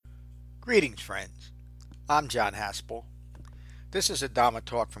Greetings, friends. I'm John Haspel. This is a Dhamma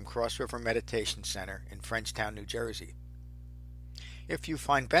talk from Cross River Meditation Center in Frenchtown, New Jersey. If you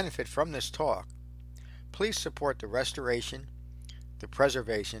find benefit from this talk, please support the restoration, the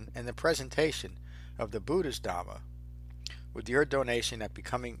preservation, and the presentation of the Buddha's Dhamma with your donation at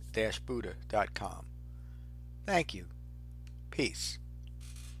becoming-buddha.com. Thank you. Peace.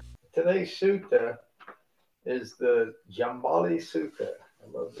 Today's sutta is the Jambali Sutta.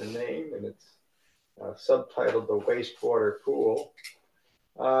 I love the name, and it's subtitled The Wastewater Pool.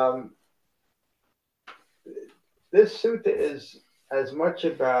 Um, this sutta is as much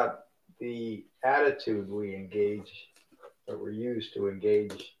about the attitude we engage, or we use to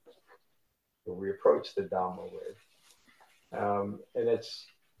engage, or we approach the Dhamma with. And it's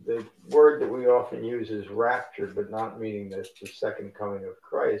the word that we often use is raptured, but not meaning the second coming of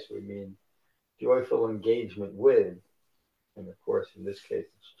Christ. We mean joyful engagement with. And of course, in this case,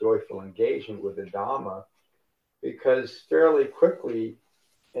 it's joyful engagement with the Dhamma, because fairly quickly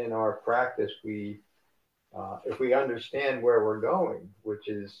in our practice, if we understand where we're going, which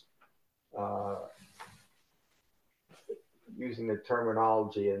is uh, using the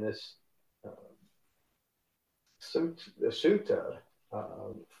terminology in this uh, the sutta,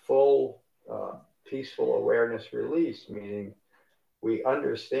 full peaceful awareness release, meaning we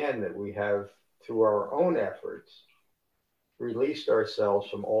understand that we have, through our own efforts, released ourselves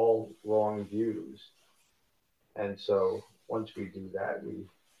from all wrong views. And so once we do that, we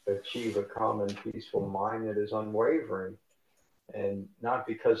achieve a calm and peaceful mind that is unwavering, and not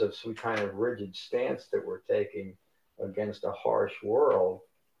because of some kind of rigid stance that we're taking against a harsh world.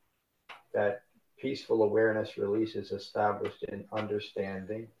 That peaceful awareness release is established in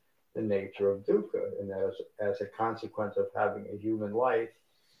understanding the nature of dukkha, and as a consequence of having a human life,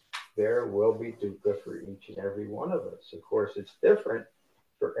 there will be dukkha for each and every one of us. Of course, it's different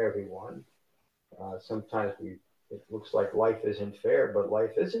for everyone. Sometimes it looks like life isn't fair, but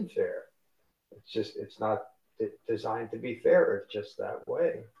life isn't fair. It's not designed to be fair. It's just that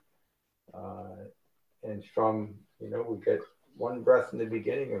way. Uh, and we get one breath in the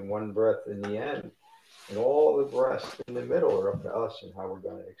beginning and one breath in the end. And all the breaths in the middle are up to us and how we're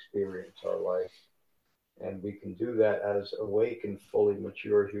going to experience our life. And we can do that as awake and fully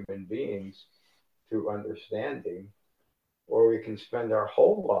mature human beings through understanding, or we can spend our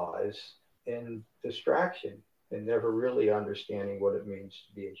whole lives in distraction and never really understanding what it means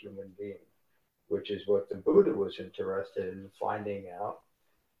to be a human being, which is what the Buddha was interested in finding out.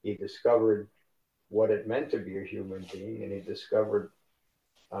 He discovered what it meant to be a human being, and he discovered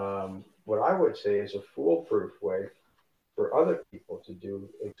what I would say is a foolproof way for other people to do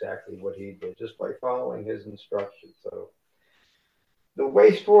exactly what he did, just by following his instructions. So, the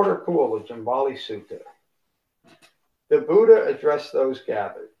wastewater pool, the Jambali Sutta. The Buddha addressed those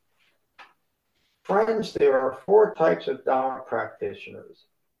gathered. Friends, there are four types of Dharma practitioners.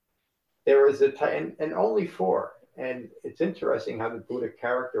 There is and only four. And it's interesting how the Buddha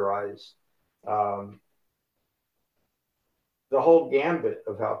characterized um, the whole gambit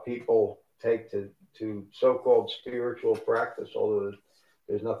of how people take to so-called spiritual practice, although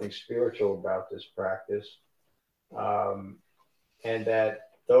there's nothing spiritual about this practice, um, and that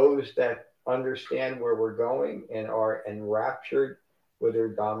those that understand where we're going and are enraptured with their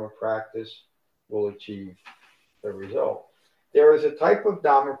Dhamma practice will achieve the result. There is a type of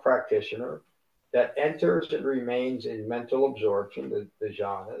Dhamma practitioner that enters and remains in mental absorption, the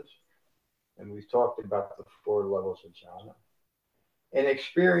jhanas, and we've talked about the four levels of jhana, and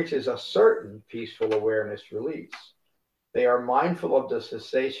experiences a certain peaceful awareness release. They are mindful of the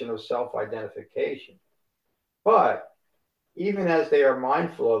cessation of self-identification. But even as they are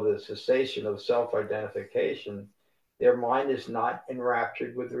mindful of the cessation of self-identification, their mind is not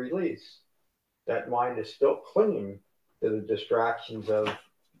enraptured with release. That mind is still clinging to the distractions of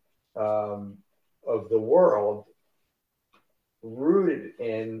the world, rooted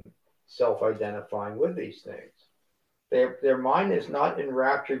in self-identifying with these things. Their mind is not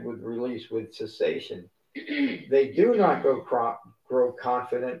enraptured with release, with cessation. They do not grow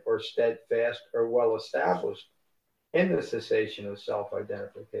confident or steadfast or well established in the cessation of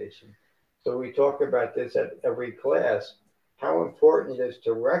self-identification. So we talk about this at every class, how important it is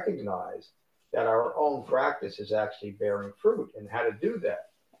to recognize that our own practice is actually bearing fruit and how to do that.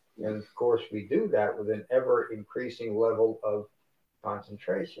 And of course, we do that with an ever increasing level of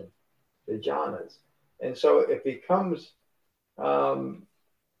concentration, the jhanas. And so um,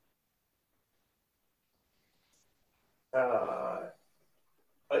 uh,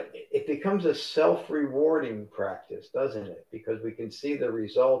 it becomes a self-rewarding practice, doesn't it? Because we can see the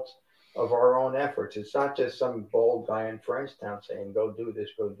results of our own efforts. It's not just some bold guy in Frenchtown saying, go do this,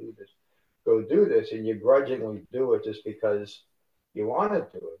 go do this, go do this, and you grudgingly do it just because you want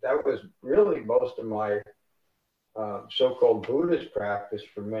to do it. That was really most of my so-called Buddhist practice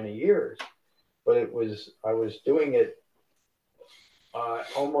for many years. But I was doing it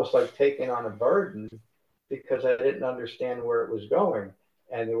almost like taking on a burden because I didn't understand where it was going,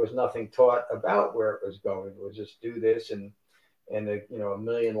 and there was nothing taught about where it was going. It was just do this, and a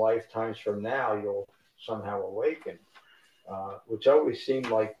million lifetimes from now you'll somehow awaken, which always seemed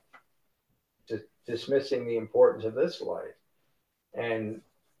like dismissing the importance of this life. And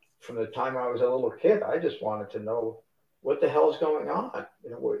from the time I was a little kid, I just wanted to know what the hell is going on,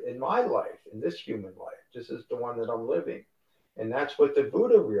 in my life, in this human life. This is the one that I'm living, and that's what the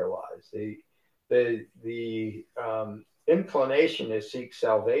Buddha realized. The inclination to seek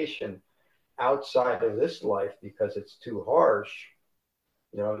salvation outside of this life because it's too harsh.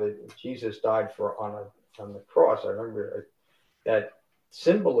 That Jesus died on the cross. I remember that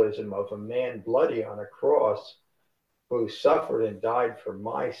symbolism of a man bloody on a cross who suffered and died for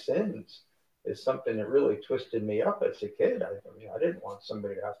my sins is something that really twisted me up as a kid. I didn't want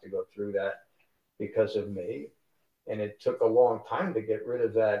somebody to have to go through that because of me. And it took a long time to get rid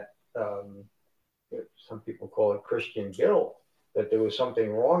of that. Some people call it Christian guilt, that there was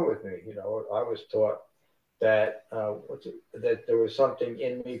something wrong with me. I was taught that that there was something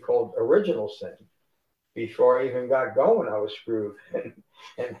in me called original sin. Before I even got going, I was screwed.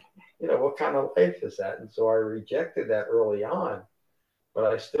 And what kind of life is that? And so I rejected that early on, but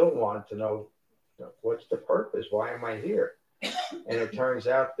I still wanted to know, what's the purpose? Why am I here? And it turns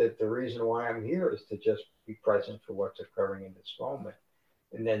out that the reason why I'm here is to just be present for what's occurring in this moment.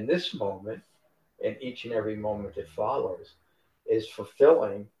 And then this moment, and each and every moment that follows, is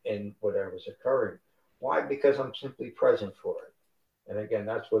fulfilling in whatever's occurring. Why? Because I'm simply present for it. And again,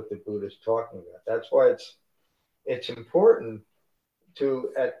 that's what the Buddha is talking about. That's why it's important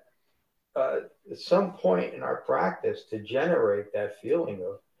to at some point in our practice to generate that feeling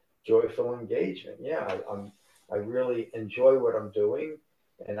of joyful engagement. Yeah, I really enjoy what I'm doing,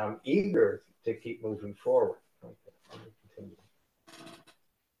 and I'm eager to keep moving forward. Okay, let me continue.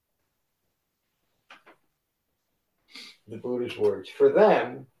 The Buddha's words. For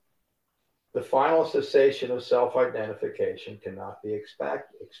them, the final cessation of self-identification cannot be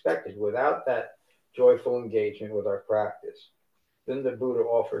expected without that joyful engagement with our practice. Then the Buddha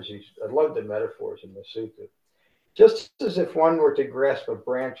offers these, I love the metaphors in the sutta. Just as if one were to grasp a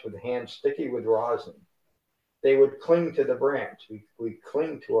branch with hands sticky with rosin, they would cling to the branch. We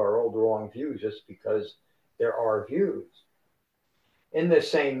cling to our old wrong views just because there are views. In the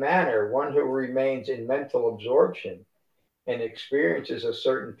same manner, one who remains in mental absorption and experiences a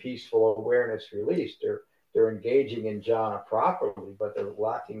certain peaceful awareness release, they're engaging in jhana properly, but they're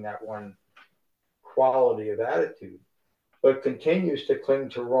lacking that one quality of attitude, but continues to cling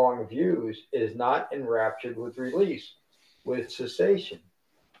to wrong views, is not enraptured with release, with cessation.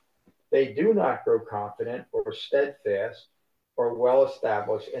 They do not grow confident or steadfast or well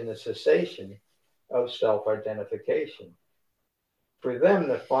established in the cessation of self-identification. For them,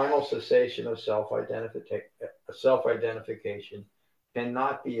 the final cessation of self-identification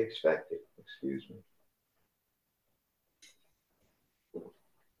cannot be expected. Excuse me.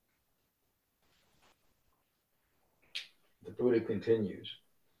 The Buddha continues.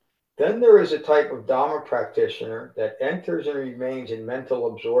 Then there is a type of Dhamma practitioner that enters and remains in mental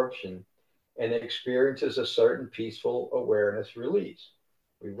absorption and experiences a certain peaceful awareness release.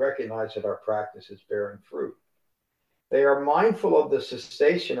 We recognize that our practice is bearing fruit. They are mindful of the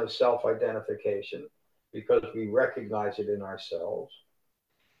cessation of self-identification because we recognize it in ourselves.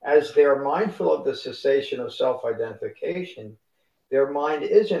 As they are mindful of the cessation of self-identification, their mind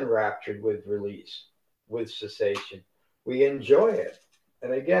is enraptured with release, with cessation. We enjoy it.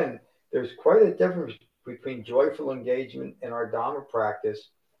 And again, there's quite a difference between joyful engagement in our Dhamma practice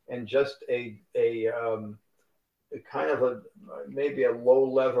and just a kind of maybe a low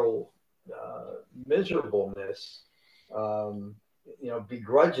level miserableness,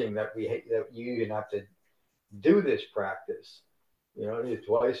 begrudging that you even have to do this practice.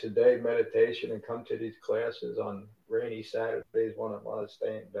 Twice a day meditation and come to these classes on rainy Saturdays when I want to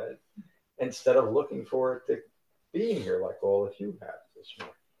stay in bed, instead of looking forward to being here like all of you have this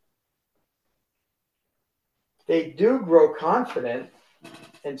morning. They do grow confident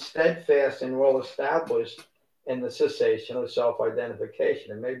and steadfast and well established in the cessation of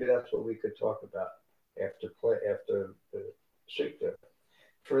self-identification. And maybe that's what we could talk about after the sutta.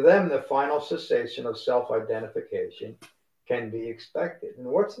 For them, the final cessation of self-identification can be expected. And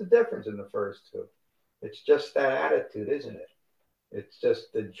what's the difference in the first two? It's just that attitude, isn't it? It's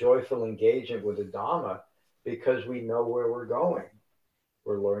just the joyful engagement with the Dhamma because we know where we're going.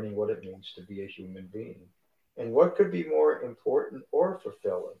 We're learning what it means to be a human being. And what could be more important or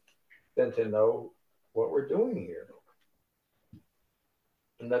fulfilling than to know what we're doing here?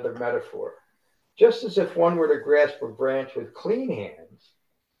 Another metaphor. Just as if one were to grasp a branch with clean hands,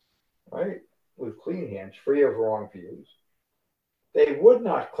 right? With clean hands, free of wrong views, they would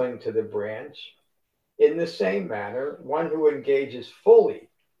not cling to the branch. In the same manner, one who engages fully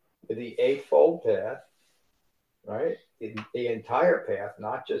with the Eightfold Path, right? The entire path,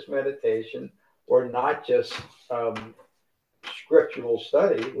 not just meditation or not just scriptural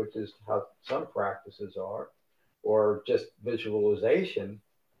study, which is how some practices are, or just visualization,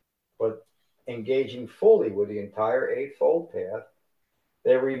 but engaging fully with the entire Eightfold Path,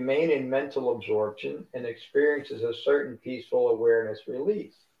 they remain in mental absorption and experiences a certain peaceful awareness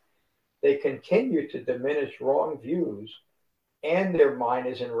release. They continue to diminish wrong views, and their mind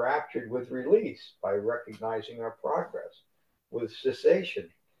is enraptured with release by recognizing our progress, with cessation.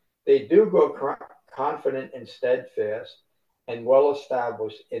 They do grow confident and steadfast and well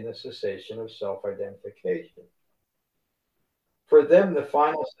established in the cessation of self identification. For them, the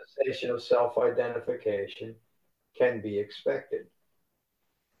final cessation of self identification can be expected.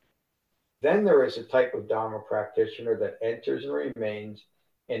 Then there is a type of Dharma practitioner that enters and remains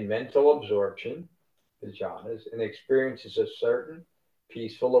in mental absorption, the jhanas, and experiences a certain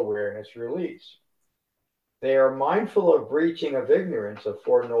peaceful awareness release. They are mindful of breaching of ignorance of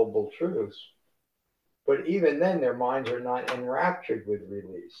Four Noble Truths, but even then their minds are not enraptured with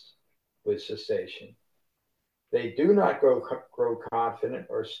release, with cessation. They do not grow confident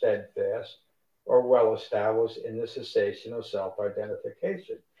or steadfast or well established in the cessation of self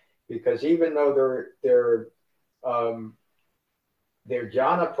identification. Because even though their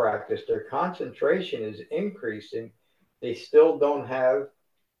jhana practice, their concentration is increasing, they still don't have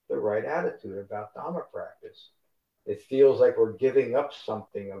the right attitude about Dhamma practice. It feels like we're giving up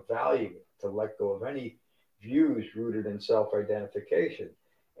something of value to let go of any views rooted in self identification.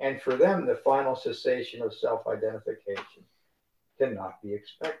 And for them, the final cessation of self identification cannot be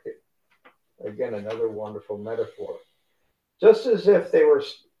expected. Again, another wonderful metaphor. Just as if they were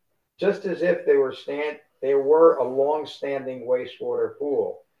they were a long-standing wastewater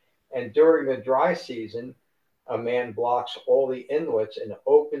pool, and during the dry season, a man blocks all the inlets and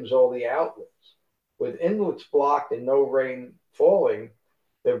opens all the outlets. With inlets blocked and no rain falling,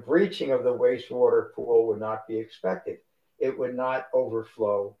 the breaching of the wastewater pool would not be expected. It would not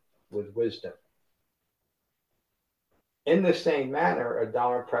overflow with wisdom. In the same manner, a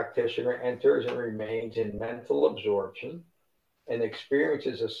Dharma practitioner enters and remains in mental absorption and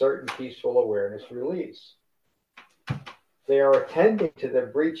experiences a certain peaceful awareness release. They are attending to the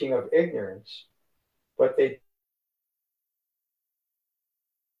breaching of ignorance, but they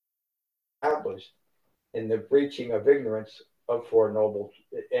established in the breaching of ignorance of Four Noble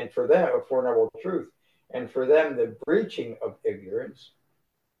Truth. And for them, the breaching of ignorance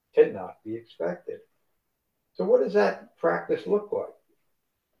cannot be expected. So what does that practice look like?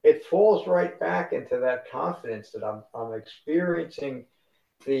 It falls right back into that confidence that I'm experiencing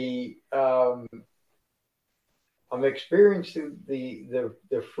the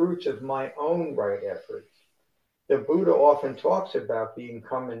fruits of my own right efforts. The Buddha often talks about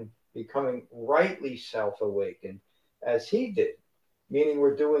becoming rightly self-awakened, as he did, meaning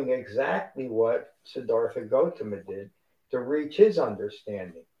we're doing exactly what Siddhartha Gautama did to reach his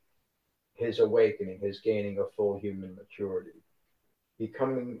understanding, his awakening, his gaining of full human maturity,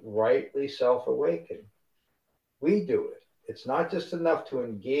 becoming rightly self-awakened. We do it. It's not just enough to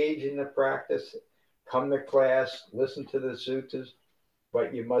engage in the practice, come to class, listen to the suttas,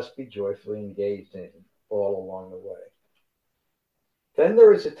 but you must be joyfully engaged in it all along the way. Then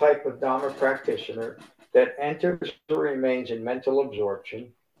there is a type of Dhamma practitioner that enters or remains in mental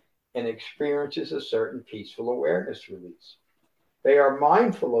absorption and experiences a certain peaceful awareness release. They are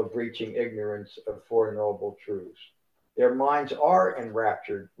mindful of breaching ignorance of Four Noble Truths. Their minds are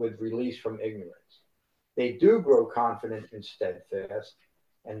enraptured with release from ignorance. They do grow confident and steadfast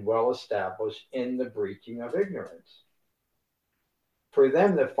and well established in the breaching of ignorance. For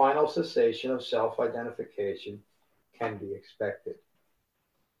them, the final cessation of self identification can be expected.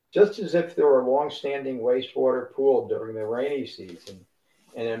 Just as if there were a long standing wastewater pool during the rainy season,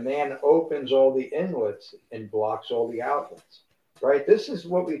 and a man opens all the inlets and blocks all the outlets. Right? This is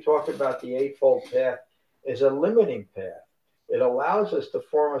what we talk about the Eightfold Path is a limiting path. It allows us to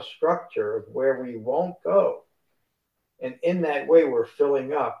form a structure of where we won't go. And in that way, we're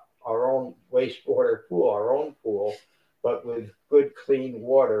filling up our own wastewater pool, our own pool, but with good, clean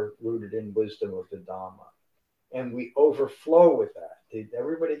water rooted in wisdom of the Dhamma. and we overflow with that. Did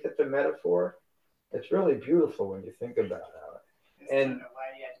everybody get the metaphor? It's really beautiful when you think about it. And why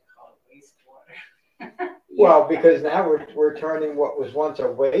you had to call it wastewater. Well, because now we're turning what was once a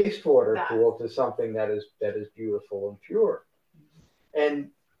wastewater pool to something that is beautiful and pure. And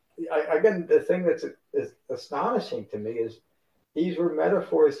again, the thing that's is astonishing to me is these were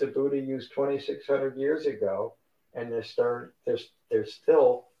metaphors the Buddha used 2,600 years ago, and they're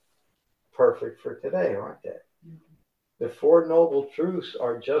still perfect for today, aren't they? The Four Noble Truths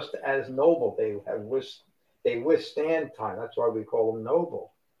are just as noble. They withstand time. That's why we call them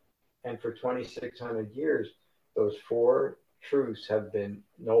noble. And for 2,600 years, those four truths have been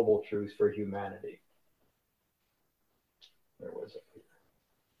noble truths for humanity. Where was it?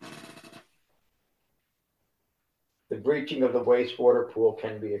 The breaching of the wastewater pool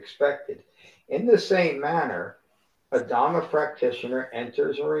can be expected. In the same manner, a Dhamma practitioner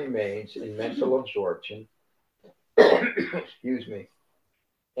enters and remains in mental absorption, excuse me,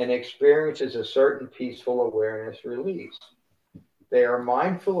 and experiences a certain peaceful awareness release. They are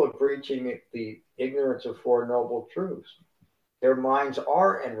mindful of breaching the ignorance of Four Noble Truths. Their minds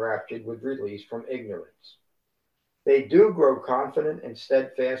are enraptured with release from ignorance. They do grow confident and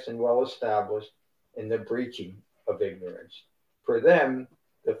steadfast and well established in the breaching of ignorance. For them,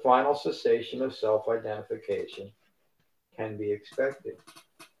 the final cessation of self-identification can be expected.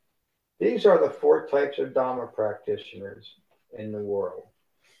 These are the four types of Dhamma practitioners in the world,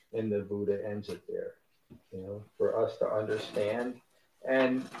 and the Buddha ends it there. For us to understand.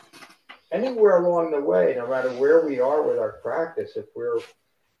 And anywhere along the way, no matter where we are with our practice, if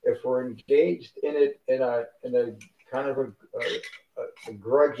we're engaged in it in a kind of a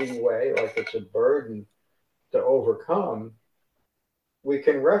grudging way, like it's a burden to overcome, we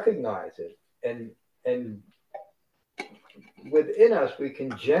can recognize it, and within us we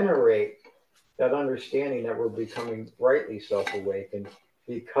can generate that understanding that we're becoming rightly self-awakened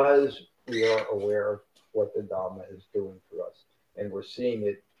because we are aware of what the Dhamma is doing for us, and we're seeing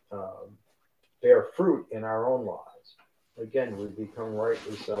it bear fruit in our own lives. Again, we become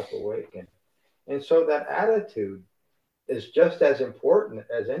rightly self-awakened. And so that attitude is just as important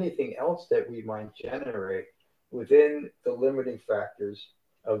as anything else that we might generate within the limiting factors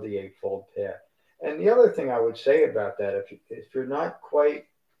of the Eightfold Path. And the other thing I would say about that, if you're not quite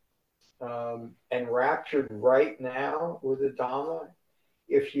enraptured right now with the Dhamma,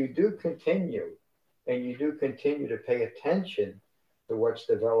 if you do continue, and you do continue to pay attention to what's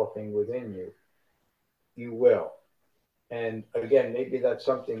developing within you, you will. And again, maybe that's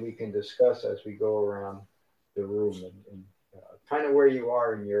something we can discuss as we go around the room and kind of where you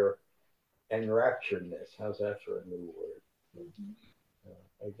are in your enrapturedness. How's that for a new word?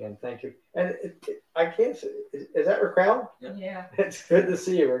 Again, thank you. And I can't say, is that Raquel? Yeah. It's good to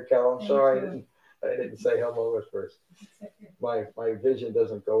see you, Raquel. I'm sorry I didn't say hello at first. My vision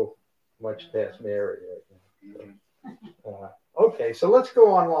doesn't go much past Mary right now. Okay, so let's go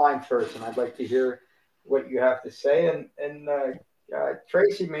online first, and I'd like to hear what you have to say. And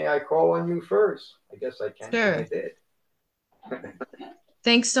Tracy, may I call on you first? I guess I can. Sure. I did.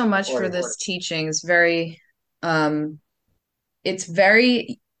 Thanks so much for this teaching. It's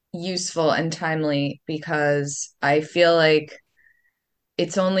very useful and timely because I feel like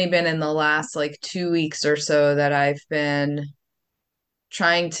it's only been in the last 2 weeks or so that I've been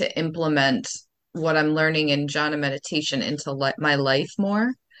trying to implement what I'm learning in jhana meditation into my life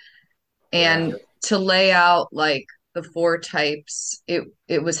more, and to lay out the four types.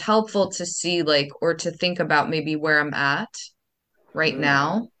 It was helpful to see or to think about maybe where I'm at right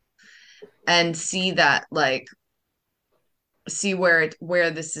now, and see that see where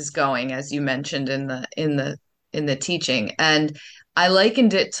this is going, as you mentioned in the teaching. And I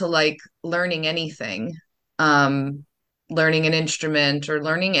likened it to learning anything, learning an instrument or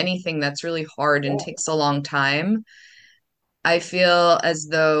learning anything that's really hard and takes a long time. I feel as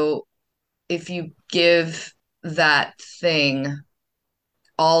though if you give that thing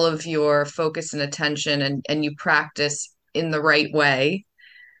all of your focus and attention, and you practice in the right way,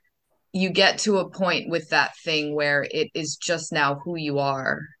 you get to a point with that thing where it is just now who you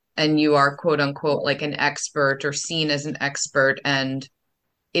are, and you are quote unquote like an expert or seen as an expert, and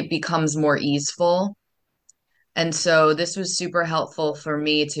it becomes more easeful. And so this was super helpful for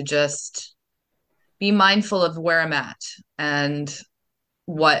me to just be mindful of where I'm at and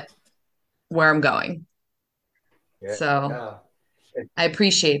where I'm going. So I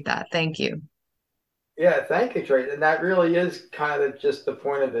appreciate that. Thank you. Yeah, thank you, Tracy. And that really is kind of just the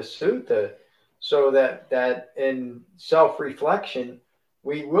point of the sutta, so that in self-reflection,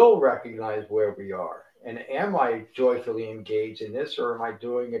 we will recognize where we are. And am I joyfully engaged in this, or am I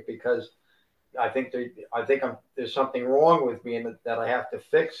doing it because there's something wrong with me and that I have to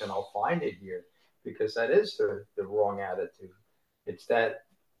fix, and I'll find it here, because that is the wrong attitude. It's that,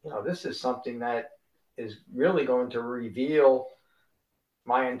 this is something that is really going to reveal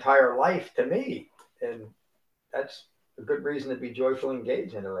my entire life to me, and that's a good reason to be joyfully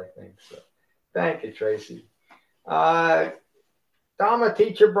engaged in it, I think. So, thank you, Tracy. Dharma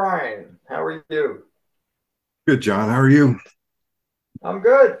teacher Brian, how are you? Good, John. How are you? I'm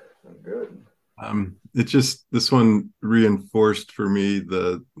good. It's just, this one reinforced for me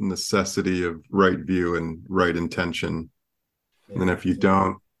the necessity of right view and right intention. And if you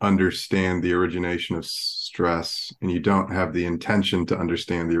don't understand the origination of stress, and you don't have the intention to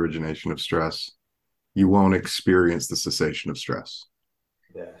understand the origination of stress, you won't experience the cessation of stress.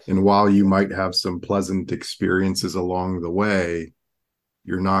 Yes. And while you might have some pleasant experiences along the way,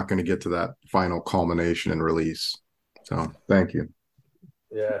 you're not going to get to that final culmination and release. So thank you.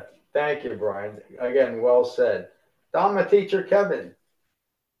 Yeah. Thank you, Brian. Again, well said. Dharma teacher Kevin.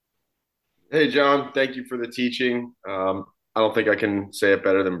 Hey, John. Thank you for the teaching. I don't think I can say it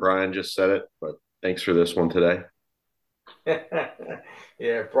better than Brian just said it, but thanks for this one today.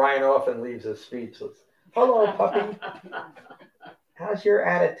 Yeah, Brian often leaves us speechless. Hello, puppy. How's your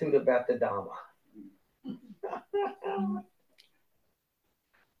attitude about the Dharma?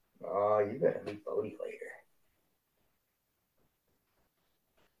 Oh, you better meet Bodhi later.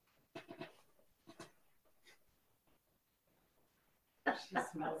 She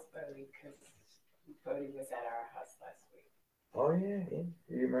smells Bodhi because Bodhi was at our house last week. Oh, yeah.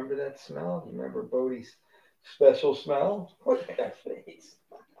 You remember that smell? You remember Bodhi's special smell? Look at that face.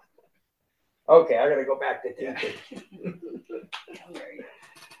 Okay, I got to go back to teaching.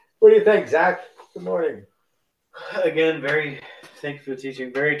 What do you think, Zach? Good morning. Again, thank you for the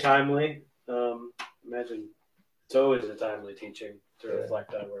teaching. Very timely. Imagine it's always a timely teaching to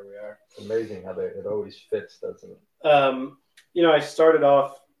reflect on where we are. It's amazing how it always fits, doesn't it? I started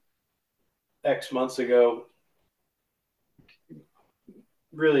off X months ago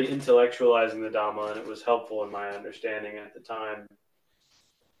really intellectualizing the Dhamma, and it was helpful in my understanding at the time.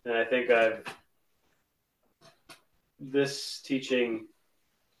 And I think this teaching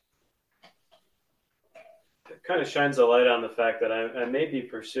kind of shines a light on the fact that I may be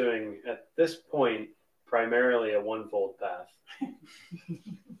pursuing at this point primarily a one-fold path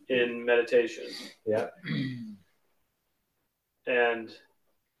in meditation. Yeah. And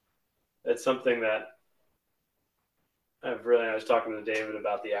it's something that I was talking to David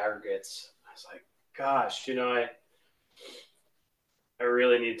about the aggregates. I was like, gosh, I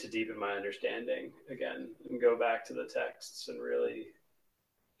really need to deepen my understanding again and go back to the texts and really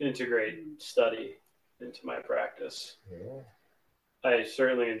integrate study into my practice. Yeah. I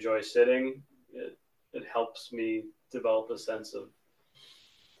certainly enjoy sitting. It helps me develop a sense of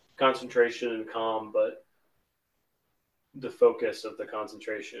concentration and calm, but the focus of the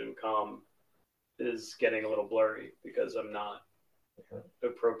concentration and calm is getting a little blurry because I'm not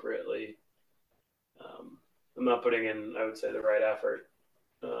appropriately, I'm not putting in, I would say, the right effort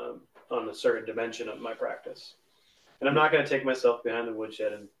on a certain dimension of my practice. And I'm not going to take myself behind the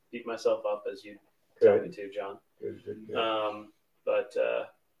woodshed and beat myself up as you tell me to, John. Good. But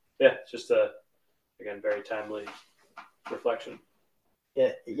it's just again, very timely reflection.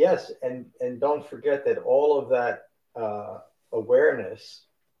 Yeah, yes, and don't forget that all of that awareness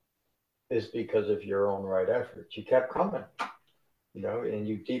is because of your own right efforts. You kept coming, and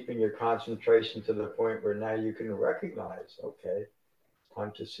you deepen your concentration to the point where now you can recognize, okay, it's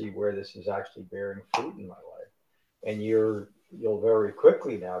time to see where this is actually bearing fruit in my life. And you'll very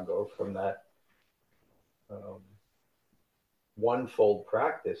quickly now go from that one-fold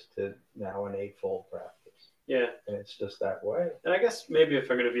practice to now an eightfold practice. Yeah. And it's just that way. And I guess maybe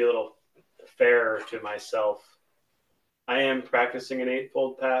if I'm going to be a little fairer to myself, I am practicing an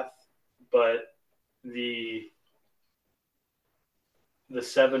eightfold path, but the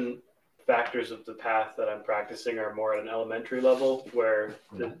 7 factors of the path that I'm practicing are more at an elementary level, where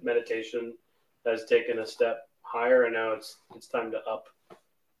the meditation has taken a step higher, and now it's time to up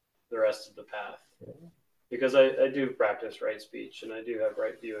the rest of the path. Yeah. Because I do practice right speech, and I do have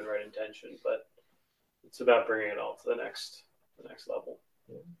right view and right intention, but it's about bringing it all to the next level.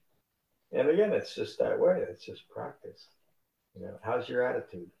 Yeah. And again, it's just that way. It's just practice. How's your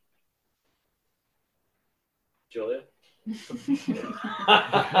attitude? Julia?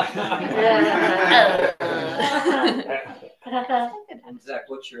 Zach,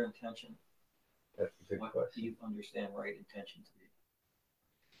 what's your intention? That's a good What question. do you understand right intention to be?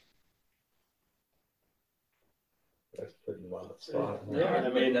 That's pretty well spot. Yeah, I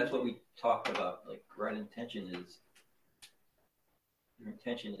mean, that's what we talked about. Like, right intention is, your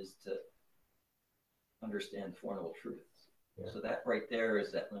intention is to understand the Four Noble Truths. Yeah. So that right there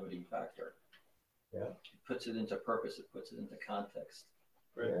is that limiting factor. Yeah. It puts it into purpose. It puts it into context.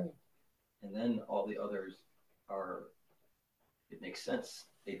 Right. Yeah. And then all the others are, it makes sense,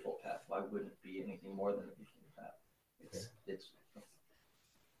 Eightfold Path. Why wouldn't it be anything more than an Eightfold Path?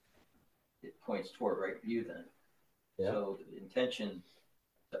 It points toward right view then. Yeah. So the intention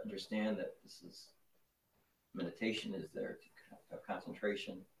to understand that this is meditation is there to have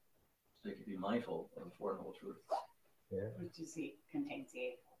concentration, so you can be mindful of the Four Noble Truths. Yeah. Which is contains the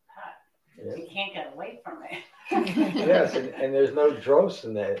Eightfold Path. Yeah. You can't get away from it. Yes, and there's no dross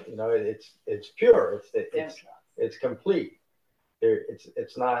in that. You know, it's pure. It's complete.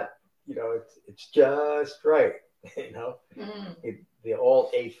 It's not. You know, it's just right. You know,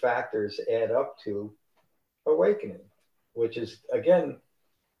 all 8 factors add up to awakening, which is again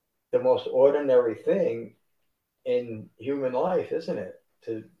the most ordinary thing in human life, isn't it?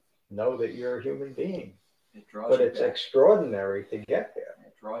 To know that you're a human being. But it's extraordinary to get there.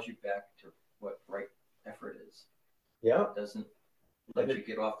 It draws you back to what right effort is. Yeah. It doesn't let you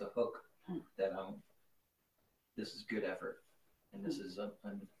get off the hook that this is good effort, and this is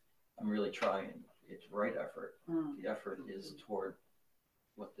I'm really trying. It's right effort. The effort is toward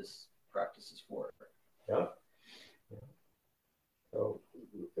what this practice is for. Yeah. So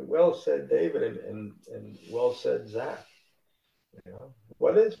well said, David, and well said, Zach. You know,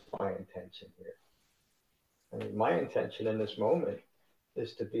 what is my intention here? I mean, my intention in this moment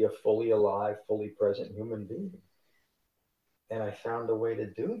is to be a fully alive, fully present human being. And I found a way to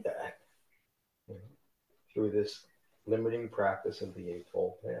do that, you know, through this limiting practice of the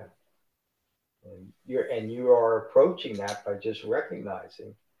Eightfold Path. And you are approaching that by just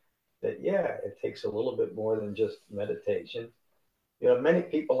recognizing that, yeah, it takes a little bit more than just meditation. You know, many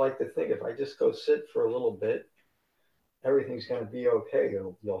people like to think if I just go sit for a little bit, everything's going to be okay.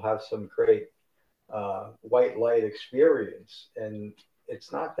 You'll have some great white light experience. And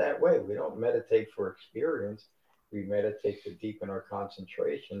it's not that way. We don't meditate for experience. We meditate to deepen our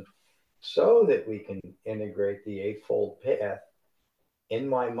concentration so that we can integrate the Eightfold Path in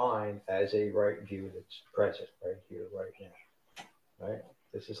my mind as a right view that's present right here, right now. Right?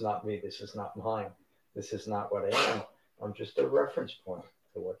 This is not me. This is not mine. This is not what I am. I'm just a reference point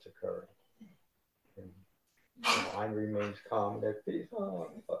to what's occurring. And the mind remains calm and at peace. Oh,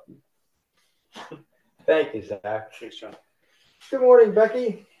 thank you, Zach. Thanks, John. Good morning,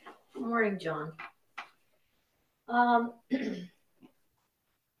 Becky. Good morning, John.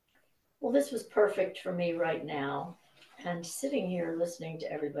 Well, this was perfect for me right now. And sitting here listening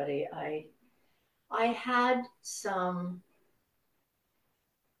to everybody, I had some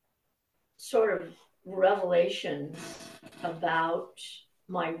sort of revelations about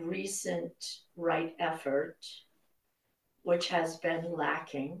my recent right effort, which has been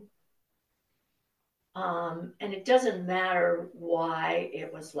lacking. And it doesn't matter why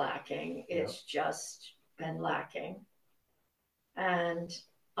it was lacking. It's just been lacking. And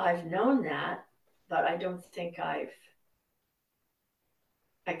I've known that, but I don't think I've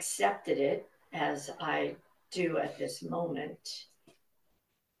accepted it as I do at this moment.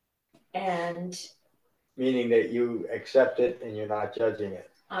 And meaning that you accept it and you're not judging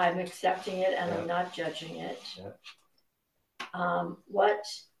it. I'm accepting it and I'm not judging it. Yeah.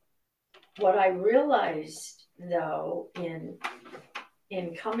 What I realized though in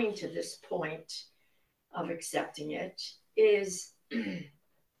coming to this point of accepting it is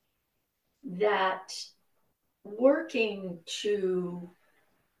that working to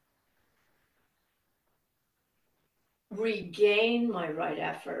regain my right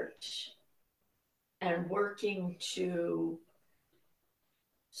effort and working to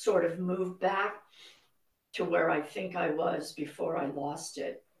sort of move back to where I think I was before I lost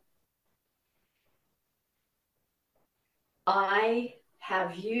it, I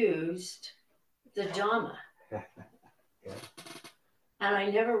have used the Dhamma. Yeah. And I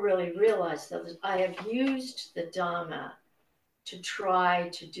never really realized that I have used the Dhamma to try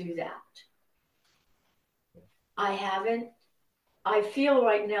to do that. I haven't. I feel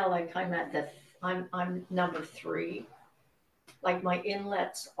right now like I'm at I'm number 3. Like my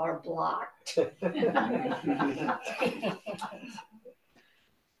inlets are blocked.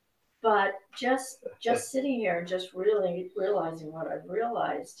 But just sitting here and just really realizing what I've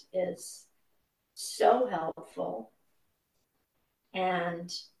realized is so helpful.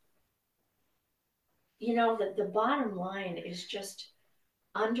 And you know that the bottom line is just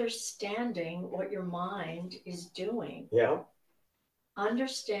understanding what your mind is doing. Yeah.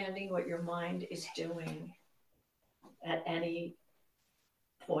 Understanding what your mind is doing at any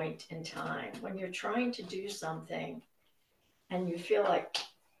point in time. When you're trying to do something and you feel like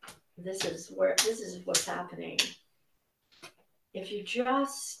this is what's happening. If you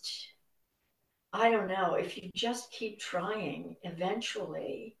just, I don't know, if you just keep trying,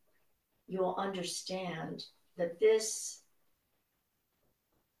 eventually you'll understand that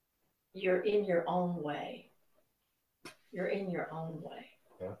you're in your own way. You're in your own way.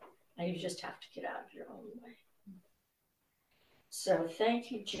 Yeah. And you just have to get out of your own way. So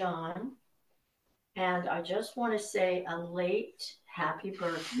thank you, John. And I just want to say a late happy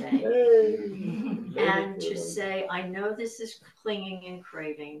birthday. Hey. And to say, I know this is clinging and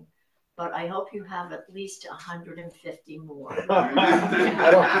craving, but I hope you have at least 150 more. Becky,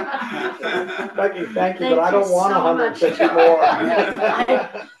 thank you, but I don't want 150 more.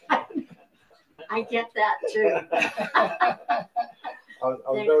 I get that too.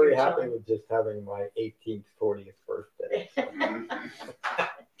 I'm very happy with just having my 18th, 40th birthday. So.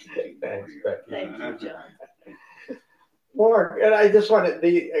 Thanks, Becky. Thank you, John. Mark, and I just wanted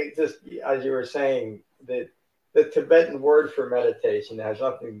just as you were saying, that the Tibetan word for meditation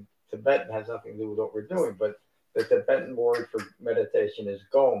Tibetan has nothing to do with what we're doing, but the Tibetan word for meditation is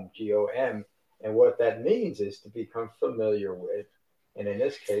Gom, G-O-M, and what that means is to become familiar with, and in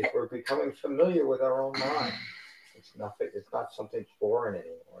this case, we're becoming familiar with our own mind. It's not something foreign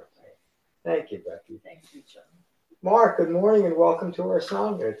anymore. Thank you, Becky. Thank you, John. Mark, good morning and welcome to our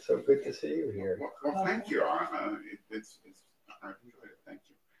Sangha. It's so good to see you here. Well, thank you. I've enjoyed it. Thank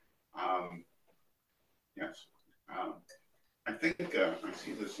you. Yes. I think I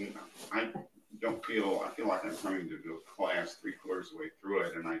see this. I feel like I'm coming to do a class 3/4 of the way through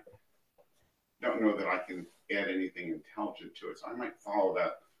it, and I don't know that I can add anything intelligent to it. So I might follow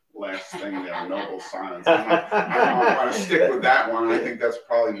that last thing there, noble silence. I want to stick with that one. I think that's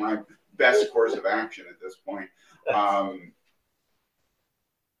probably my best course of action at this point.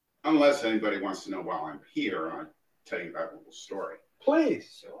 Unless anybody wants to know while I'm here, I'll tell you that little story.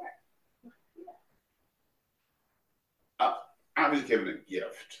 Please. Sure. I was given a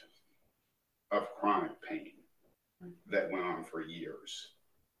gift of chronic pain that went on for years.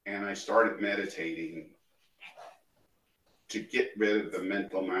 And I started meditating to get rid of the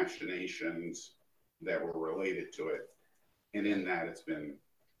mental machinations that were related to it. And in that, it's been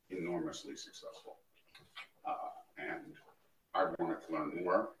enormously successful. And I wanted to learn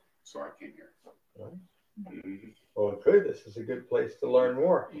more, so I came here. Mm-hmm. Well, good. This is a good place to learn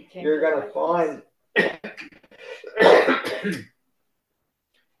more. You're going to find,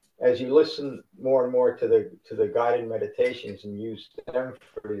 as you listen more and more to the guided meditations and use them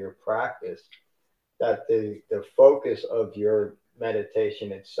for your practice, that the focus of your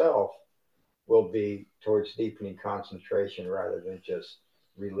meditation itself will be towards deepening concentration rather than just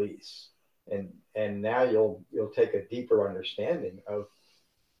release. And now you'll take a deeper understanding of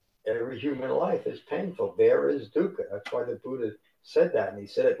every human life is painful. There is dukkha. That's why the Buddha said that, and he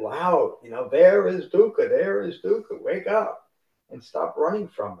said it loud. There is dukkha. There is dukkha. Wake up and stop running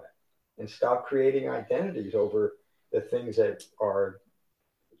from it, and stop creating identities over the things that are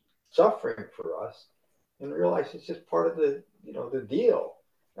suffering for us, and realize it's just part of the deal.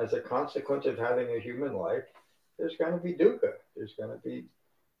 As a consequence of having a human life, there's going to be dukkha. There's going to be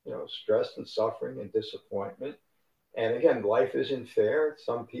stress and suffering and disappointment. And again, life isn't fair.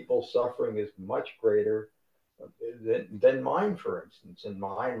 Some people's suffering is much greater than mine, for instance, and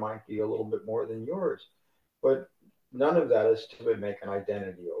mine might be a little bit more than yours. But none of that is to make an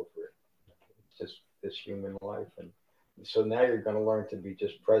identity over it. It's just this human life. And so now you're going to learn to be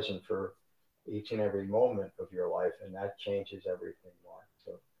just present for each and every moment of your life, and that changes everything, Mark.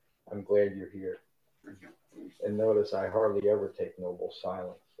 So I'm glad you're here. And notice I hardly ever take noble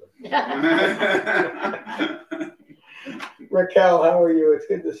silence. So. Raquel, how are you? It's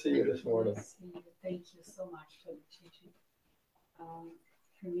good to see you this morning. Thank you so much for the teaching.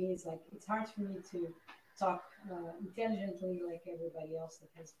 For me, it's hard for me to talk intelligently like everybody else that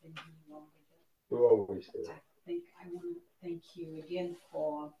has been here longer. You always do. I want to thank you again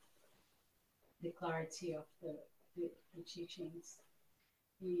for the clarity of the teachings.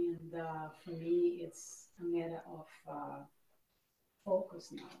 And for me, it's a matter of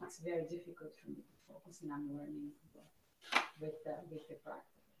focus now. It's very difficult for me to focus, and I'm learning with the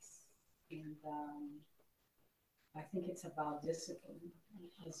practice. And I think it's about discipline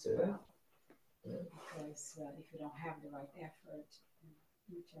as well. Yeah. Because if you don't have the right effort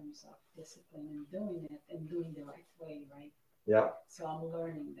in terms of discipline and doing it and doing the right way, right? Yeah. So I'm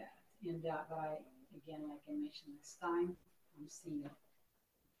learning that. And but again, like I mentioned last time, I'm seeing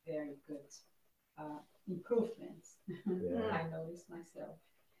very good improvements. Yeah. I noticed myself.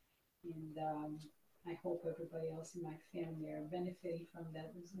 And I hope everybody else in my family are benefiting from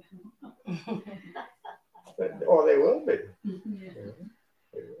that as well. Oh, they will be. Yeah.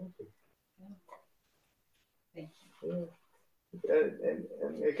 They will be.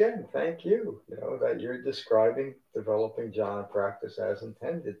 thank you, that you're describing developing jhana practice as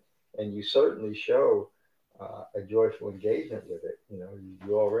intended. And you certainly show a joyful engagement with it.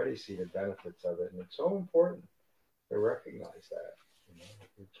 You already see the benefits of it. And it's so important to recognize that,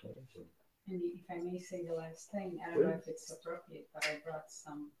 you're changing. And if I may say the last thing, I don't know if it's appropriate, but I brought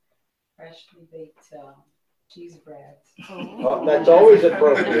some freshly baked cheese bread. Oh, that's always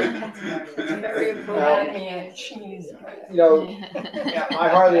appropriate. Very appropriate. Cheese bread. Yeah, I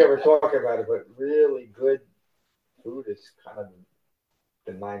hardly ever talk about it, but really good food is kind of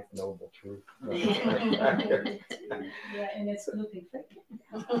the ninth noble truth. Yeah, and it's gluten free.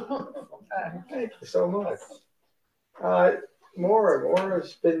 Thank you so much.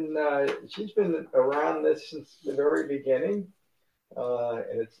 Maura's been she's been around this since the very beginning,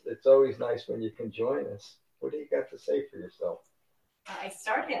 and it's always nice when you can join us. What do you got to say for yourself? I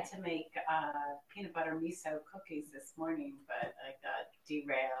started to make peanut butter miso cookies this morning, but I got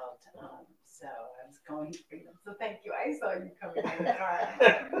derailed, so I was going for them. So thank you. I saw you coming in the car.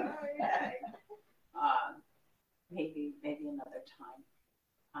 Maybe another time.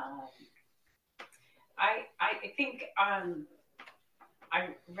 I think I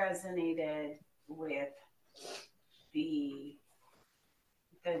resonated with the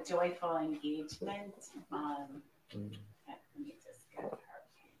joyful engagement. Let me just get her.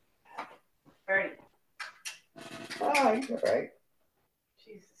 Birdie. Hi, all right.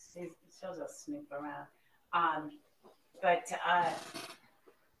 She'll just snoop around.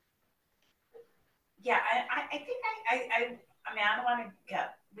 Yeah, I think I mean, I don't want to get,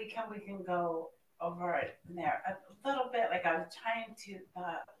 we can go over it there a little bit. Like I was trying to,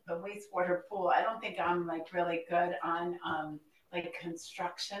 the wastewater pool, I don't think I'm like really good on like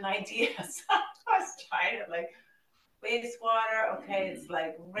construction ideas. I was trying to like wastewater, okay, it's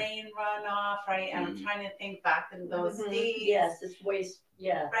like rain runoff, right? And I'm trying to think back in those days. Yes, it's waste,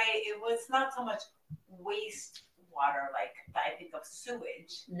 yeah. Right, it was not so much waste water like I think of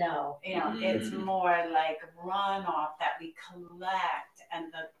sewage. No. It's more like runoff that we collect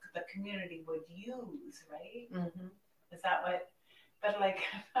and the community would use, right? Mm-hmm. Is that what? But like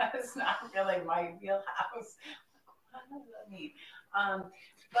that's not really my wheelhouse. What does that mean?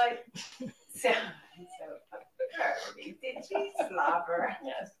 But so did she slobber?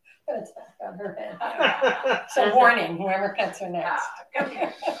 Yes, put a tack on her head. So warning, whoever cuts her next. Come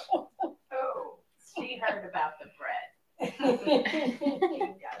here. Oh, she heard about the bread. She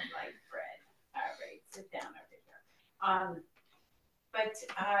does like bread. All right, sit down over here. But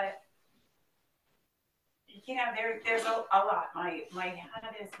there's a lot. My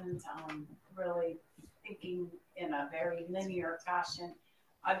head isn't really thinking in a very linear fashion,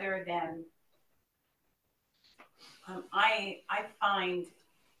 other than I find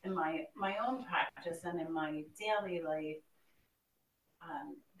in my own practice and in my daily life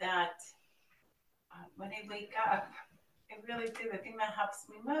that when I wake up, I really do. The thing that helps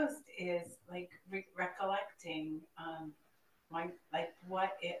me most is like recollecting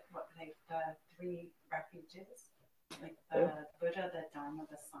what the three refuges, like the Buddha, the Dharma,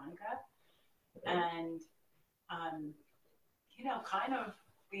 the Sangha, and kind of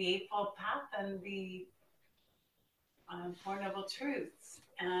the Eightfold Path and the Four Noble Truths,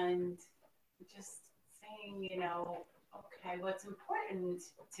 and just saying, okay, what's important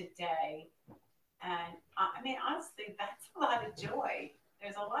today. And I mean, honestly, that's a lot of joy.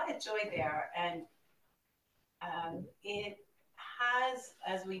 There's a lot of joy there. And it has,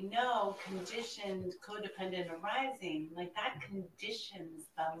 as we know, conditioned codependent arising. Like that conditions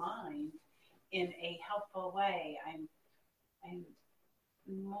the mind in a helpful way. I'm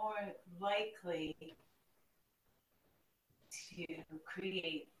more likely to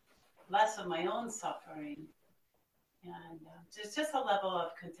create less of my own suffering. And there's just a level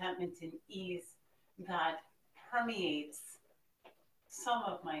of contentment and ease that permeates some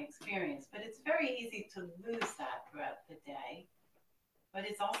of my experience. But it's very easy to lose that throughout the day. But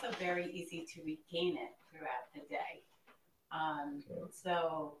it's also very easy to regain it throughout the day.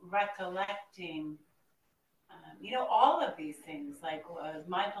 So recollecting, all of these things, like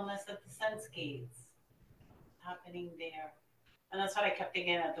mindfulness at the sense gates happening there. And that's what I kept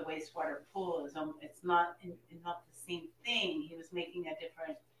thinking at the wastewater pool. It's not not the same thing. He was making a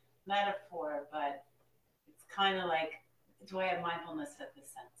different metaphor, but it's kind of like, do I have mindfulness at the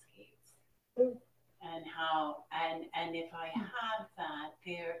sense gates? And how, and if I have that,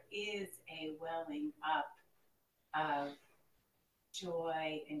 there is a welling up of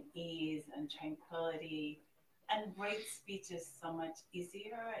joy and ease and tranquility. And right speech is so much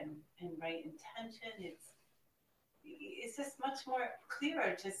easier, and right intention, it's just much more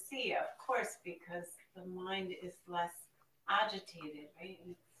clearer to see, of course, because the mind is less agitated, right?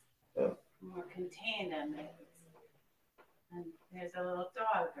 more contained, and there's a little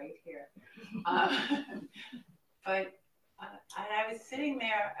dog right here. But I was sitting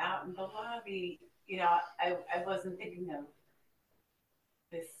there out in the lobby. I wasn't thinking of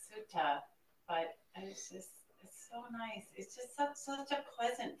this sutta, but it's so nice. It's just such a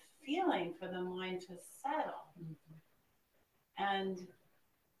pleasant feeling for the mind to settle. And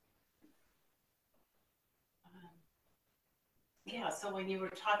so when you were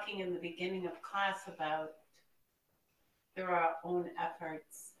talking in the beginning of class about through our own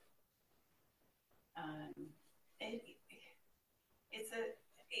efforts, it's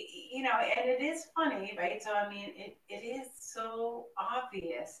and it is funny, right? So I mean, it is so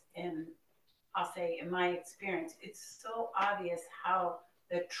obvious I'll say in my experience, it's so obvious how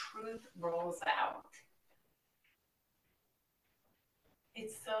the truth rolls out.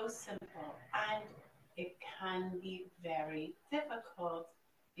 It's so simple, and it can be very difficult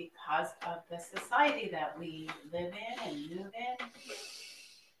because of the society that we live in and move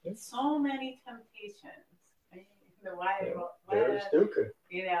in. So many temptations. The There's Duca.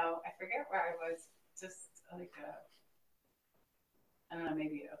 I forget where I was. Just like I don't know,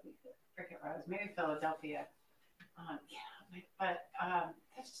 maybe I forget where I was. Maybe Philadelphia. But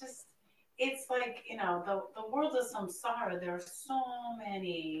that's just. It's like the world of samsara. There are so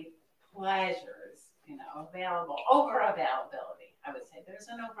many pleasures, available. Over availability, I would say. There's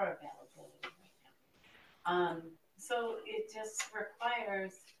an over availability right now. So it just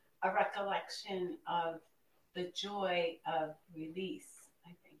requires a recollection of the joy of release, I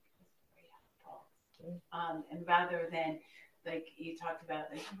think, is very helpful. And rather than, like you talked about,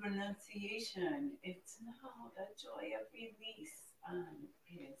 like renunciation, it's the joy of release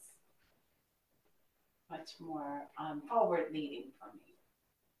is much more forward leading for me.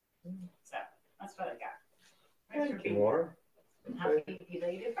 So that's what I got. Thank you, Maura. Happy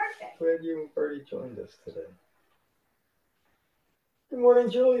belated birthday. Glad you and Bertie joined us today. Good morning,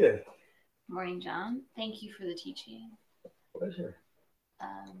 Julia. Morning, John. Thank you for the teaching. Pleasure.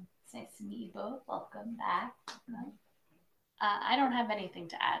 It's nice to meet you both. Welcome back. I don't have anything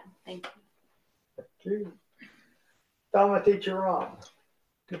to add. Thank you. Thank you. Dharma teacher Ron.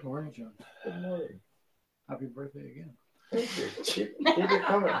 Good morning, John. Good morning. Happy birthday again. Thank you. Keep it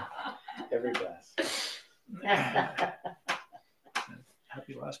coming. Every class.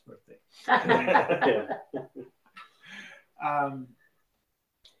 Happy last birthday. Yeah.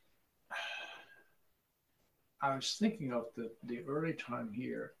 I was thinking of the early time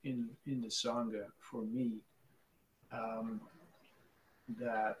here in the Sangha for me,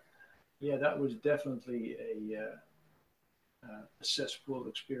 that was definitely a cesspool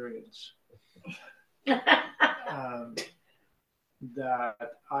experience.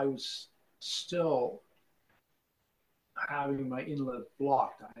 That I was still having my inlet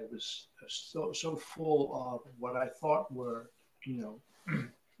blocked. I was so full of what I thought were,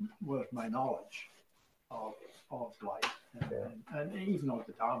 was my knowledge of life and even of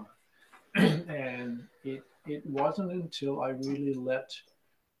the Dharma. And it wasn't until I really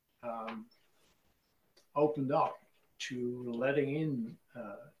opened up to letting in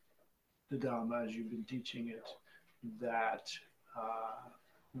the Dharma as you've been teaching it, that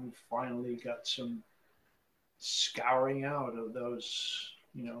we finally got some scouring out of those,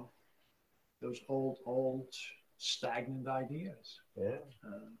 those old stagnant ideas. Yeah.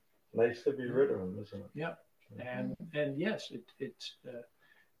 Nice to be rid of them, isn't it? Yeah. And yes,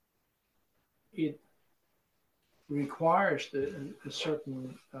 it requires a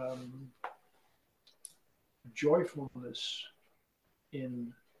certain joyfulness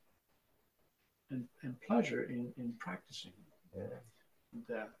and pleasure in practicing. Yeah.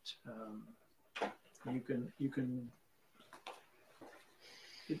 That you can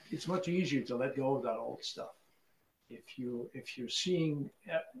it's much easier to let go of that old stuff if you're seeing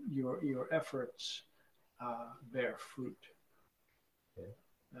your efforts bear fruit. Yeah.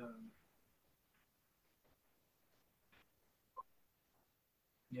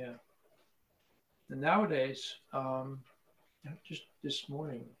 Yeah. And nowadays, just this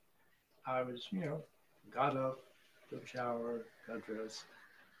morning, I was, got up, took a shower, got dressed,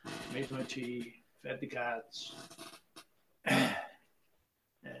 made my tea, fed the cats, and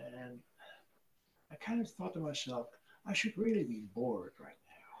I kind of thought to myself, I should really be bored right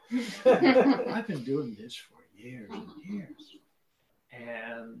now. I've been doing this for years and years,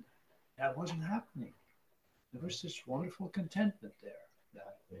 and that wasn't happening. There was this wonderful contentment there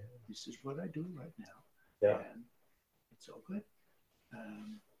that this is what I do right now. Yeah. And it's all good.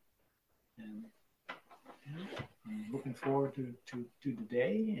 And I'm looking forward to the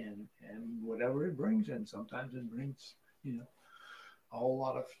day and whatever it brings. And sometimes it brings, a whole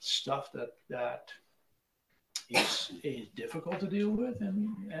lot of stuff that is difficult to deal with,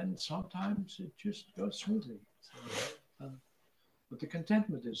 and sometimes it just goes smoothly. So, but the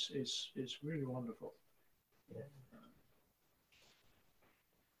contentment is really wonderful. Yeah.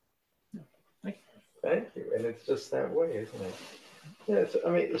 Thank you. Thank you. And it's just that way, isn't it? Yes. I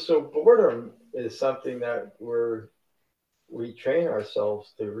mean, so boredom is something that we train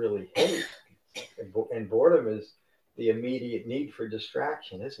ourselves to really hate. And boredom is the immediate need for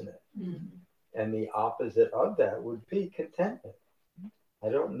distraction, isn't it? Mm-hmm. And the opposite of that would be contentment. I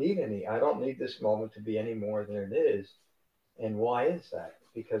don't need this moment to be any more than it is. And why is that?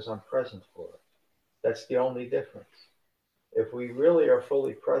 Because I'm present for it. That's the only difference. If we really are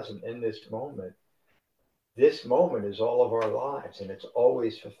fully present in this moment is all of our lives, and it's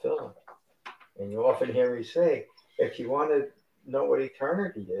always fulfilling. And you often hear me say, if you want to know what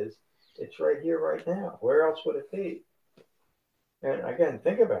eternity is, it's right here, right now. Where else would it be? And again,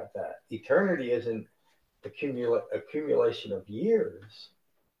 think about that. Eternity isn't accumulation of years.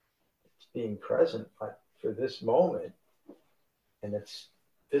 It's being present for this moment. And this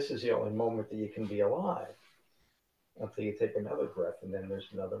is the only moment that you can be alive until you take another breath, and then there's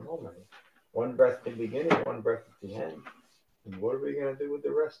another moment. One breath at the beginning, one breath at the end. And what are we going to do with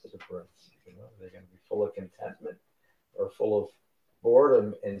the rest of the breaths? You know, they're going to be full of contentment or full of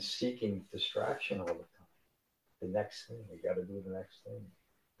boredom and seeking distraction all the time. The next thing, we got to do the next thing.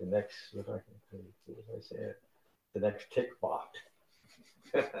 The next, what did I say? The next tick box.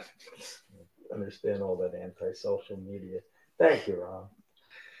 Understand all that anti-social media. Thank you, Rob.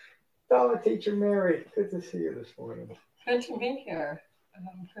 Dollar Teacher Mary, good to see you this morning. Good to be here.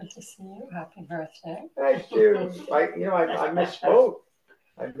 Good to see you. Happy birthday. Thank you. I misspoke.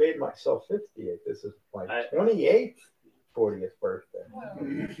 I made myself 58. This is my 28th 40th birthday. Well,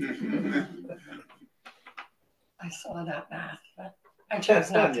 I saw that math, but I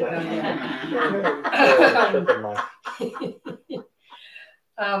chose not to go there.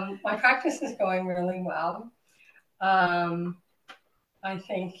 My practice is going really well. I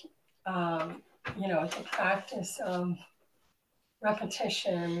think, it's a practice of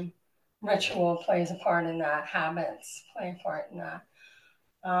repetition. Ritual plays a part in that. Habits play a part in that.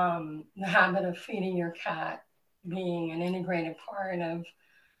 The habit of feeding your cat being an integrated part of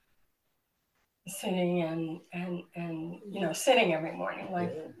sitting and sitting every morning.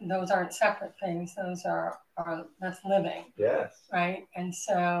 Like those aren't separate things. Those are that's living. Yes. Right. And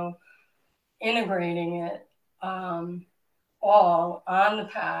so integrating it all on the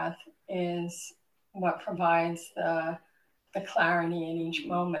path is what provides the clarity in each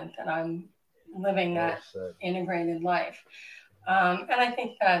moment that I'm living that integrated life. And I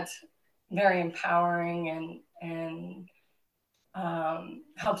think that's very empowering and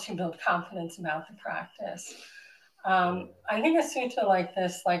helps you build confidence about the practice. I think a sutta like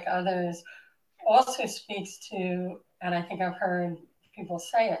this, like others, also speaks to, and I think I've heard people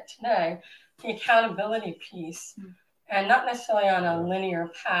say it today, the accountability piece. And not necessarily on a linear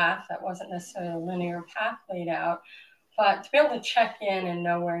path, that wasn't necessarily a linear path laid out, but to be able to check in and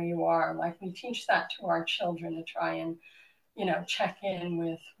know where you are. Like we teach that to our children to try and, check in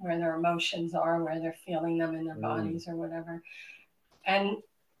with where their emotions are, where they're feeling them in their bodies or whatever. And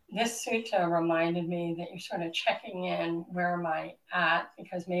this sutta reminded me that you're sort of checking in, where am I at?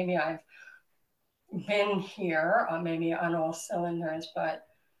 Because maybe I've been here, maybe on all cylinders, but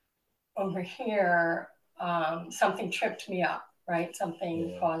over here, something tripped me up, right?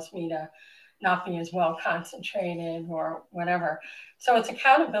 Something caused me to not be as well concentrated or whatever. So it's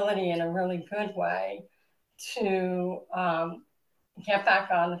accountability in a really good way to get back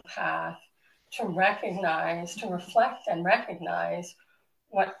on the path, to recognize, to reflect and recognize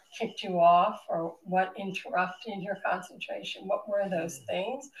what kicked you off or what interrupted your concentration. What were those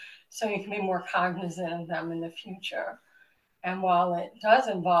things? So you can be more cognizant of them in the future. And while it does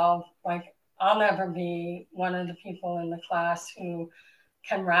involve, like, I'll never be one of the people in the class who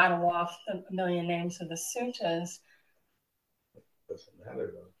can rattle off the million names of the suttas. Doesn't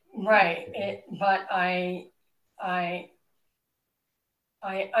matter though. Right. But I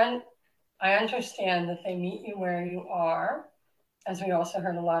understand that they meet you where you are, as we also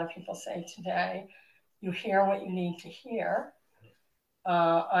heard a lot of people say today. You hear what you need to hear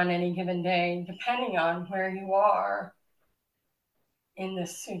on any given day, depending on where you are in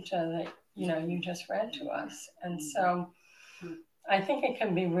this sutta that you just read to us. And so I think it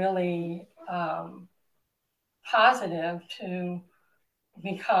can be really positive to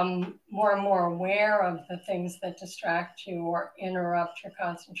become more and more aware of the things that distract you or interrupt your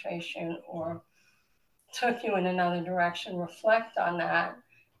concentration or took you in another direction, reflect on that,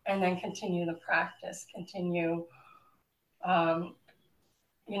 and then continue the practice, continue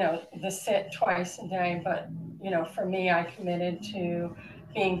the sit twice a day, but, for me, I committed to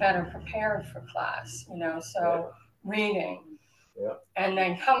being better prepared for class, so reading and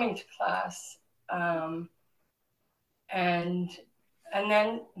then coming to class. And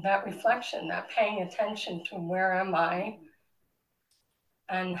then that reflection, that paying attention to where am I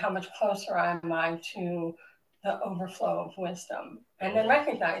and how much closer am I to the overflow of wisdom. And then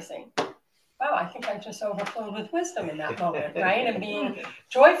recognizing, wow, I think I just overflowed with wisdom in that moment, right? And being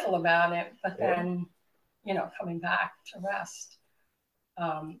joyful about it, but then, coming back to rest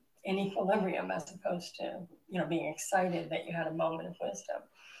in equilibrium as opposed to, being excited that you had a moment of wisdom.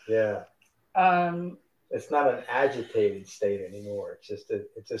 Yeah. It's not an agitated state anymore.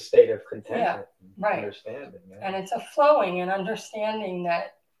 It's a state of contentment, and understanding. Yeah. And it's a flowing and understanding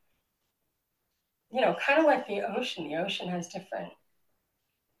that, kind of like the ocean. The ocean has different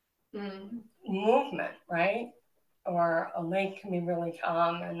movement, right? Or a lake can be really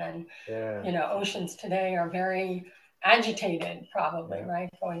calm, and then oceans today are very agitated, probably, right?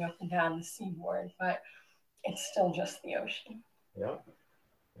 Going up and down the seaboard, but it's still just the ocean. Yeah.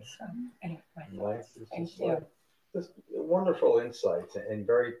 So anyway, thank you. Just wonderful insights and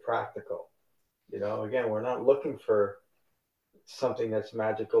very practical. Again, we're not looking for something that's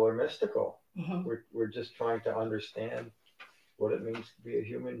magical or mystical. Mm-hmm. We're just trying to understand what it means to be a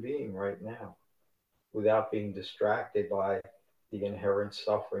human being right now, without being distracted by the inherent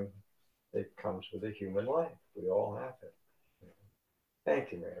suffering that comes with a human life. We all have it.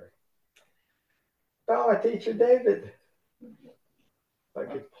 Thank you, Mary. Oh, teacher David. If I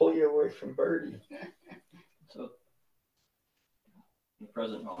could pull you away from Birdie. So, in the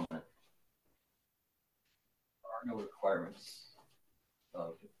present moment, there are no requirements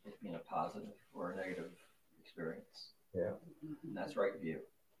of it being a positive or a negative experience. Yeah. And that's right view.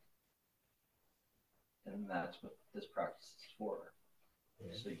 And that's what this practice is for.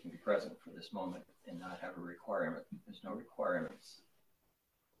 Yeah. So you can be present for this moment and not have a requirement. There's no requirements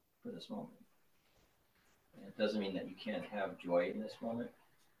for this moment. And it doesn't mean that you can't have joy in this moment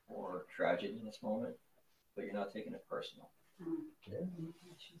or tragedy in this moment, but you're not taking it personal. Yeah.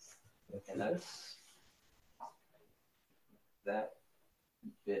 And that's that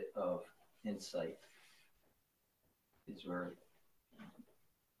bit of insight is where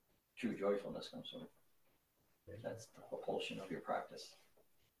true joyfulness comes from. That's the propulsion of your practice.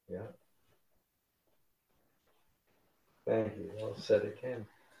 Yeah. Thank you. Well said again.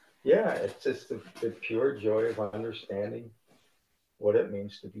 Yeah, it's just the pure joy of understanding what it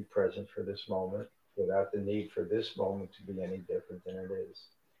means to be present for this moment without the need for this moment to be any different than it is.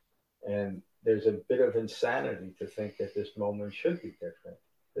 And there's a bit of insanity to think that this moment should be different,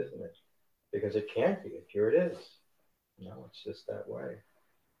 isn't it? Because it can't be. Here it is. It's just that way.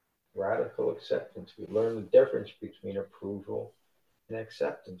 Radical acceptance. We learn the difference between approval and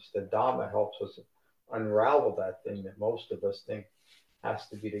acceptance. The Dhamma helps us unravel that thing that most of us think has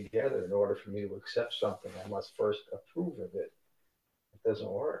to be together. In order for me to accept something, I must first approve of it. It doesn't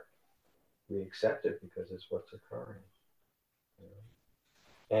work. We accept it because it's what's occurring.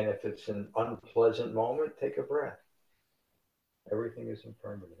 And if it's an unpleasant moment, take a breath. Everything is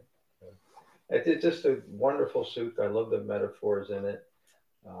impermanent. It's just a wonderful sutta. I love the metaphors in it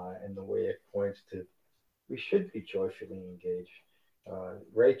and the way it points to we should be joyfully engaged.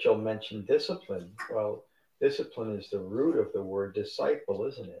 Rachel mentioned discipline. Well, discipline is the root of the word disciple,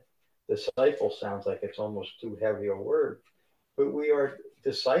 isn't it? Disciple sounds like it's almost too heavy a word, but we are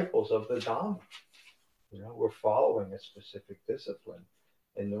disciples of the Dhamma. We're following a specific discipline.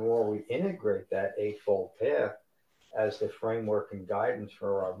 And the more we integrate that Eightfold Path as the framework and guidance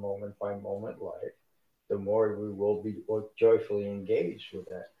for our moment by moment life, the more we will be joyfully engaged with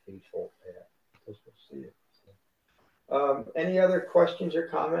that Eightfold Path. Because we'll see it. Any other questions or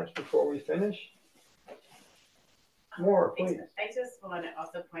comments before we finish? More, please. I just want to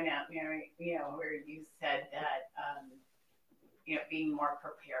also point out, Mary, where you said that, being more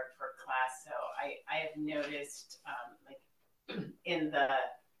prepared for class. So I have noticed, in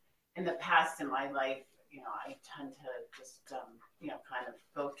the past in my life, I tend to just, kind of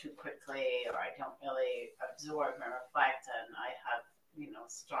go too quickly, or I don't really absorb and reflect, and I have,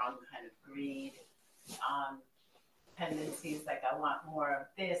 strong kind of greed tendencies, like I want more of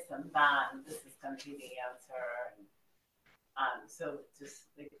this and that, and this is going to be the answer. And so just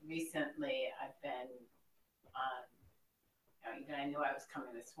like recently, I've been, even I knew I was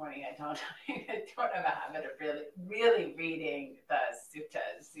coming this morning. I don't have a habit of really reading the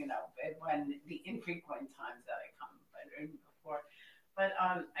suttas, when the infrequent times that I come, but before. But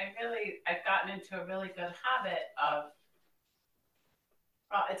I've gotten into a really good habit of,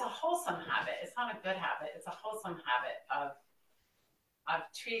 well, it's a wholesome habit. It's not a good habit. It's a wholesome habit of of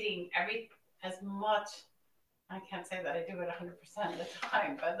treating as much. I can't say that I do it 100% of the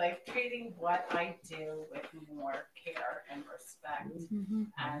time, but like treating what I do with more care and respect,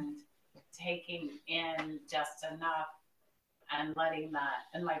 and taking in just enough and letting that,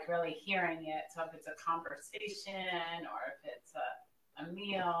 and like really hearing it. So if it's a conversation or if it's a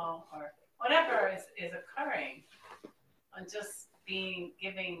meal or whatever is occurring, and just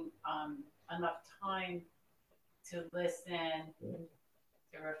giving enough time to listen,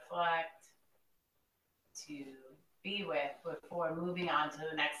 to reflect, to be with before moving on to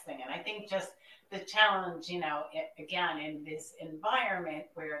the next thing. And I think just the challenge, again, in this environment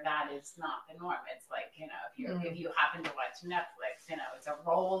where that is not the norm, it's like, if you happen to watch Netflix, it's a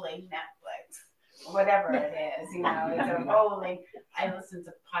rolling Netflix, whatever it is, it's a rolling. I listen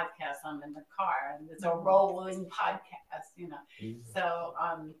to podcasts, I'm in the car, and it's a rolling podcast, So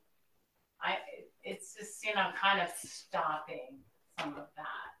it's just, kind of stopping some of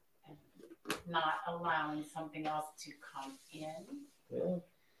that and not allowing something else to come in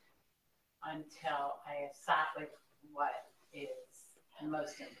until I have sat with what is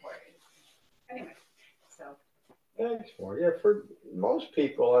most important. Anyway, so. Thanks, Maura. Yeah, for most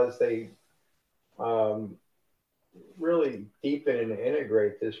people, as they really deepen and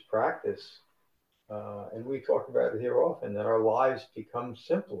integrate this practice, and we talk about it here often, that our lives become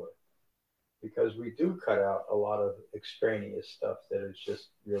simpler because we do cut out a lot of extraneous stuff that is just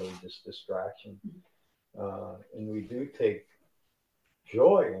really just distraction. And we do take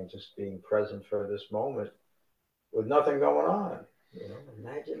joy in just being present for this moment with nothing going on.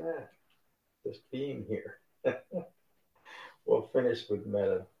 Imagine that, just being here. We'll finish with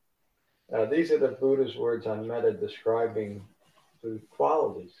metta. These are the Buddha's words on metta describing the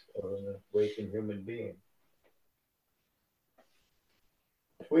qualities of an awakened human being.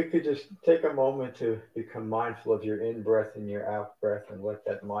 If we could just take a moment to become mindful of your in-breath and your out-breath, and let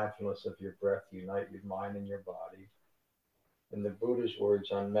that mindfulness of your breath unite your mind and your body. And the Buddha's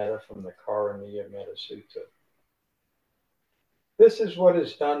words on metta from the Karaniya Metta Sutta. This is what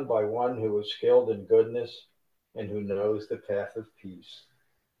is done by one who is skilled in goodness and who knows the path of peace.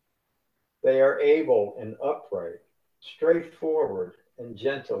 They are able and upright, straightforward and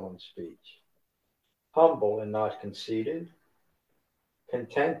gentle in speech, humble and not conceited,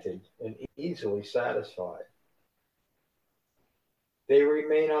 contented and easily satisfied. They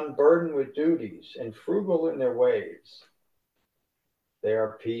remain unburdened with duties and frugal in their ways. They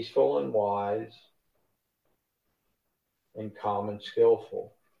are peaceful and wise, and calm and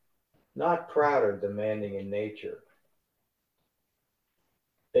skillful, not proud or demanding in nature.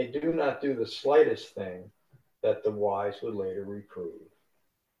 They do not do the slightest thing that the wise would later reprove.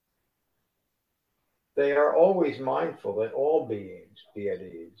 They are always mindful that all beings be at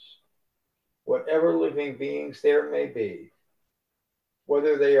ease, whatever living beings there may be,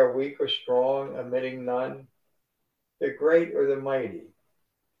 whether they are weak or strong, omitting none, the great or the mighty,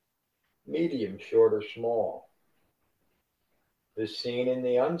 medium, short, or small, the seen and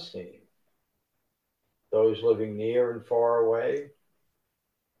the unseen, those living near and far away,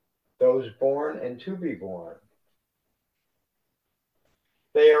 those born and to be born.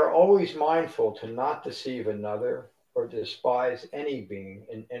 They are always mindful to not deceive another or despise any being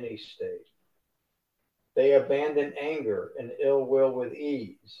in any state. They abandon anger and ill will with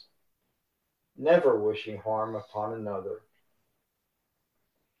ease, never wishing harm upon another.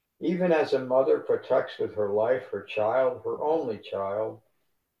 Even as a mother protects with her life her child, her only child,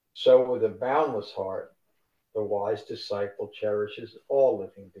 so with a boundless heart, the wise disciple cherishes all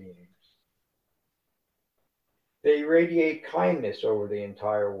living beings. They radiate kindness over the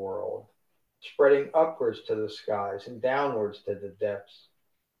entire world, spreading upwards to the skies and downwards to the depths,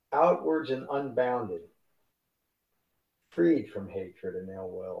 outwards and unbounded, freed from hatred and ill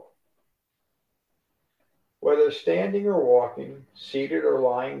will. Whether standing or walking, seated or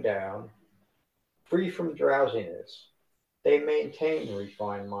lying down, free from drowsiness, they maintain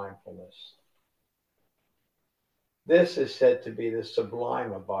refined mindfulness. This is said to be the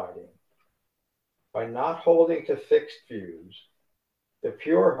sublime abiding. By not holding to fixed views, the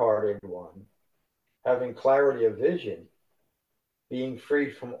pure-hearted one, having clarity of vision, being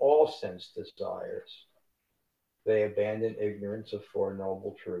freed from all sense desires, they abandon ignorance of Four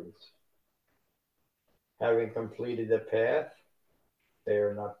Noble Truths. Having completed the path, they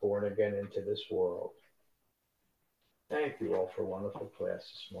are not born again into this world. Thank you all for a wonderful class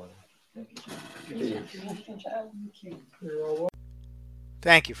this morning.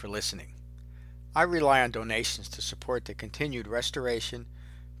 Thank you for listening. I rely on donations to support the continued restoration,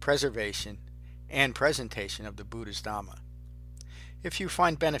 preservation, and presentation of the Buddha's Dhamma. If you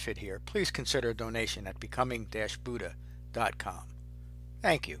find benefit here, please consider a donation at becoming-buddha.com.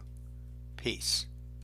 Thank you. Peace.